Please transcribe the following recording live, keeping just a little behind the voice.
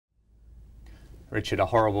Richard, a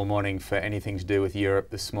horrible morning for anything to do with Europe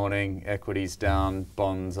this morning. Equities down,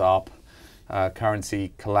 bonds up,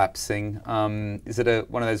 currency collapsing. Is it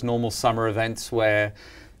one of those normal summer events where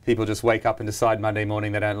people just wake up and decide Monday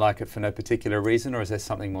morning they don't like it for no particular reason, or is there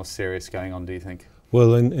something more serious going on, do you think?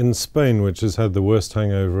 Well, in Spain, which has had the worst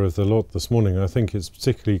hangover of the lot this morning, I think it's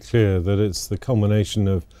particularly clear that it's the culmination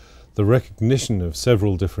of the recognition of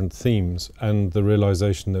several different themes and the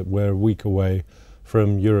realization that we're a week away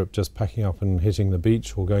from Europe just packing up and hitting the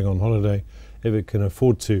beach or going on holiday if it can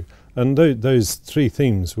afford to. And those three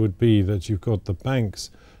themes would be that you've got the banks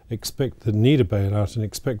that need a bailout and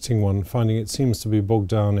expecting one, finding it seems to be bogged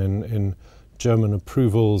down in German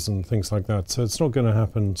approvals and things like that. So it's not going to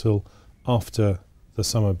happen until after the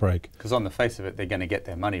summer break. Because on the face of it, they're going to get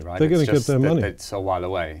their money, right? They're going to get their money. It's a while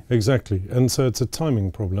away. Exactly. And so it's a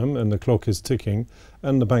timing problem, and the clock is ticking,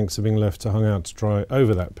 and the banks are being left to hang out to dry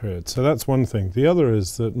over that period. So that's one thing. The other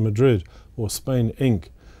is that Madrid, or Spain Inc.,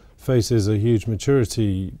 faces a huge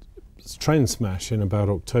maturity train smash in about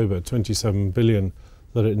October, 27 billion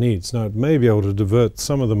that it needs. Now, it may be able to divert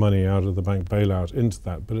some of the money out of the bank bailout into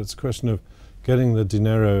that, but it's a question of getting the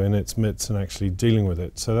dinero in its midst and actually dealing with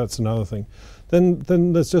it. So that's another thing.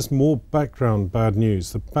 Then there's just more background bad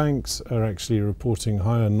news. The banks are actually reporting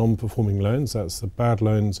higher non-performing loans. That's the bad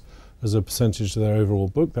loans as a percentage of their overall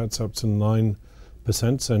book. That's up to 9%,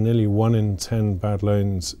 so nearly 1 in 10 bad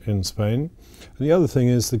loans in Spain. And the other thing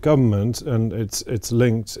is the government, and it's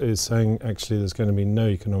linked, is saying actually there's going to be no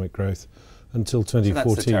economic growth until 2014.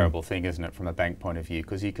 So that's the terrible thing, isn't it, from a bank point of view,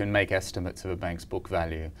 because you can make estimates of a bank's book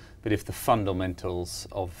value, but if the fundamentals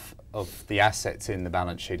of the assets in the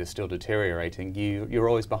balance sheet are still deteriorating, you're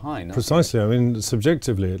always behind. Precisely. I mean,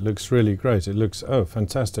 subjectively, it looks really great. It looks, oh,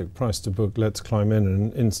 fantastic, price to book, let's climb in.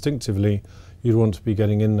 And instinctively, you'd want to be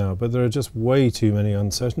getting in now. But there are just way too many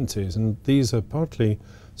uncertainties, and these are partly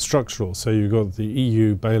structural. So you've got the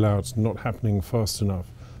EU bailout not happening fast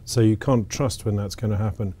enough, so you can't trust when that's going to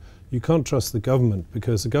happen. You can't trust the government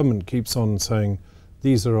because the government keeps on saying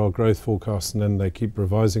these are our growth forecasts and then they keep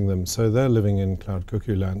revising them. So they're living in cloud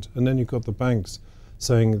cuckoo land. And then you've got the banks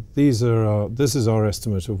saying this is our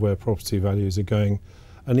estimate of where property values are going.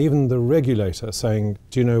 And even the regulator saying,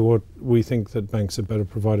 do you know what, we think that banks had better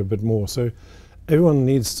provide a bit more. So everyone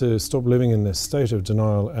needs to stop living in this state of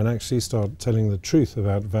denial and actually start telling the truth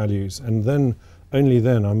about values. And then only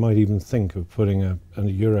then I might even think of putting a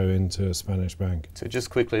euro into a Spanish bank. So just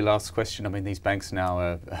quickly, last question. I mean, these banks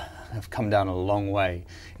now have come down a long way.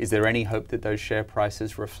 Is there any hope that those share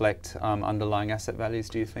prices reflect underlying asset values,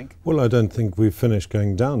 do you think? Well, I don't think we've finished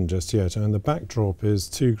going down just yet. And the backdrop is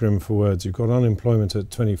too grim for words. You've got unemployment at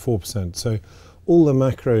 24%. So all the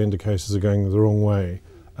macro indicators are going the wrong way.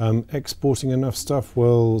 Exporting enough stuff,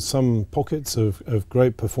 well, some pockets of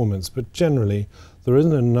great performance, but generally there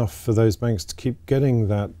isn't enough for those banks to keep getting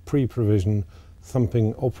that pre-provision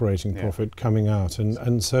thumping operating profit coming out.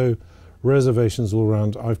 And so reservations all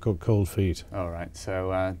around, I've got cold feet. All right,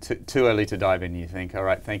 so too early to dive in, you think? All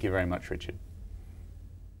right, thank you very much, Richard.